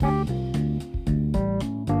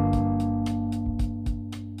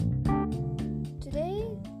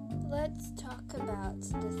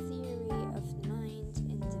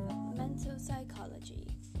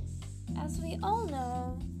As we all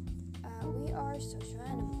know, we are social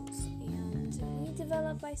animals, and we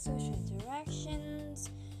develop by social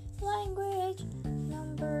interactions, language,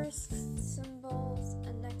 numbers, symbols,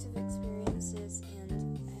 and active experiences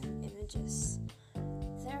and images.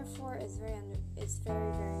 Therefore, it's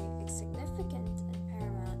very significant and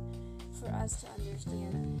paramount for us to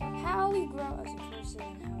understand how we grow as a person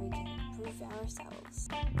and how we can improve ourselves.